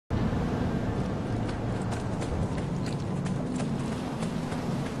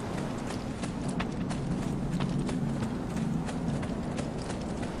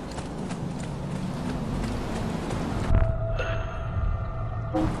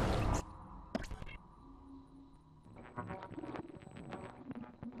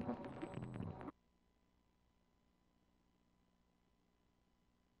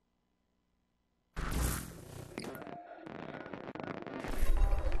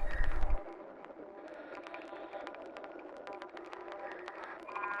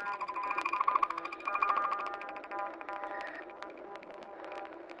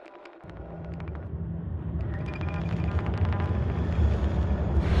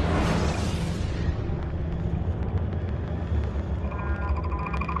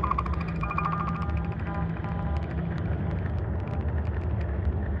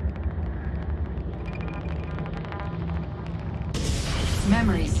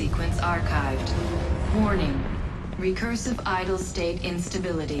sequence archived. Warning. Recursive idle state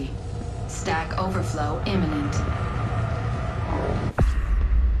instability. Stack overflow imminent.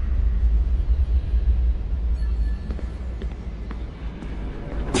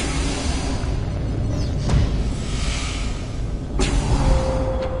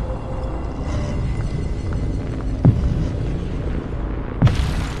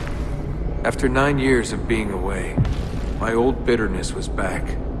 After 9 years of being away, my old bitterness was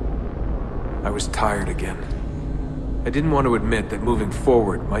back. I was tired again. I didn't want to admit that moving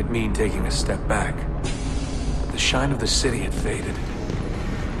forward might mean taking a step back. But the shine of the city had faded.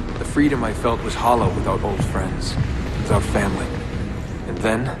 The freedom I felt was hollow without old friends, without family. And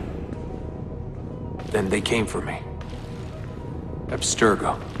then they came for me.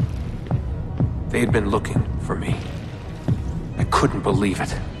 Abstergo. They had been looking for me. I couldn't believe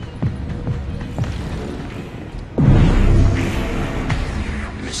it.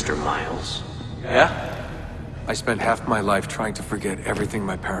 Mr. Miles. Yeah? I spent half my life trying to forget everything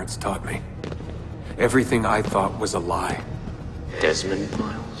my parents taught me. Everything I thought was a lie. Desmond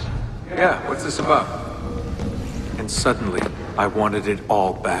Miles? Yeah, what's this about? And suddenly, I wanted it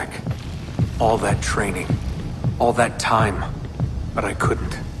all back. All that training. All that time. But I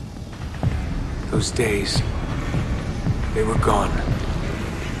couldn't. Those days, they were gone.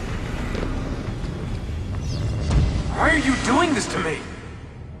 Why are you doing this to me?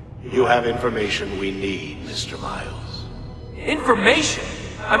 You have information we need, Mr. Miles. Information?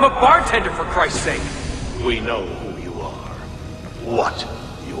 I'm a bartender, for Christ's sake. We know who you are. What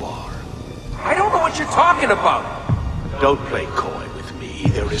you are. I don't know what you're talking about. Don't play coy with me.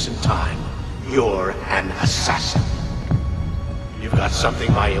 There isn't time. You're an assassin. You've got something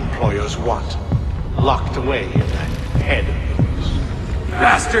my employers want. Locked away in that head of yours.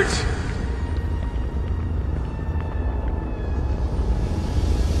 Bastards!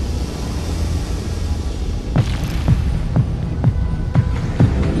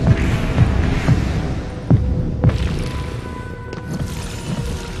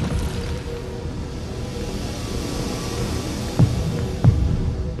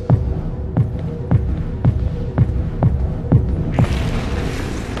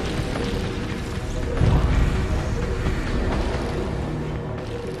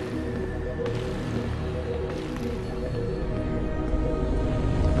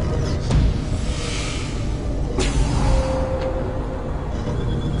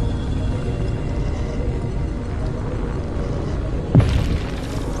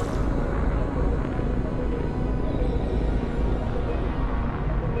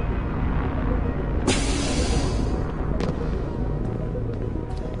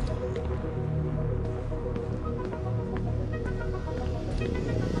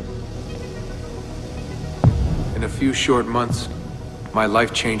 In a few short months, my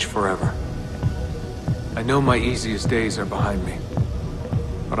life changed forever. I know my easiest days are behind me,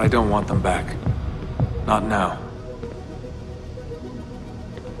 but I don't want them back. Not now.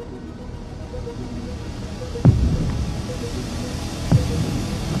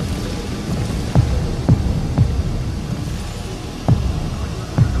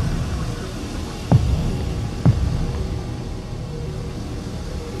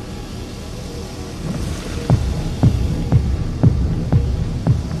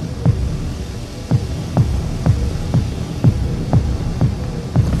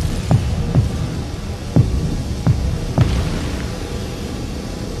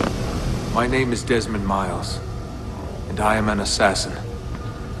 My name is Desmond Miles, and I am an assassin.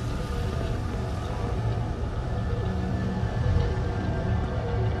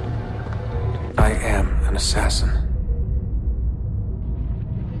 I am an assassin.